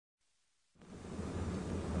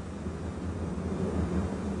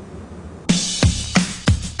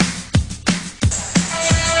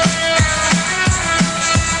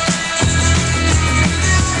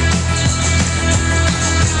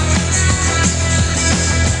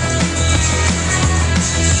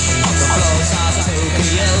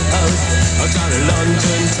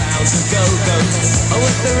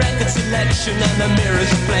selection and the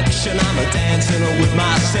mirror's reflection. I'm a dancing with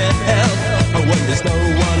myself when there's no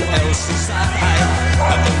one else inside.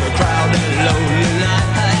 In the crowded lonely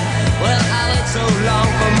night. Well, I wait so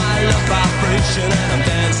long for my love vibration, and I'm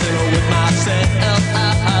dancing with myself.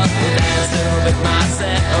 Dancing with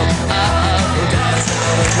myself. Dancing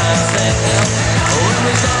with myself. When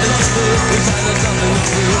there's nothing to do, there's nothing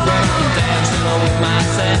to do, but I'm dancing with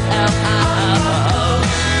myself.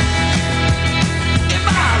 If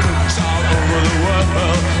I looked all over the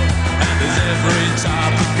world, and there's every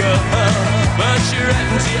type of girl, but you're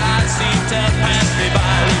empty, I seem to pass me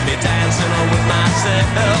by, leave me dancing with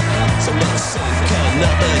myself. So let's sink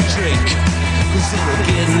another drink, 'cause it'll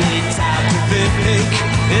give me time to think.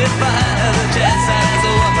 If I had a chance, I'd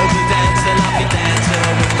go up and be dancing, I'll be dancing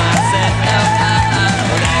with myself.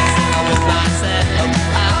 Dancing with myself.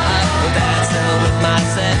 Dancing with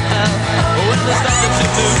myself. When there's nothing to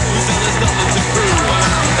do, so there's nothing to prove.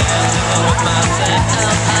 I'm dancing with myself.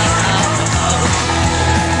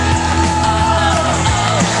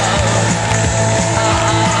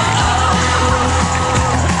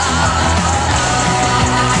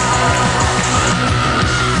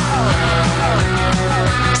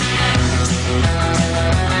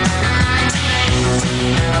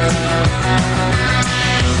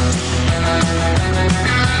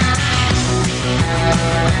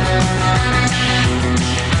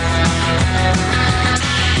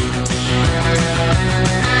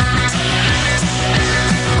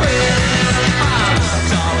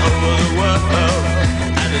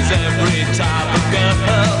 Every type of girl,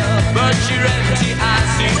 but you're empty, I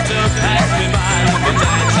seem to pass me by. I'm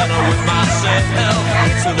dancing with myself.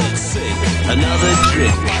 So let's sink another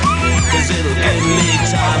drink, 'cause it'll give me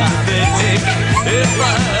time to think. If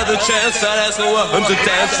I had the chance, I'd ask the woman to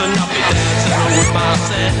dance, and I'll be dancing with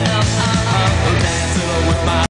myself. Dancing with myself.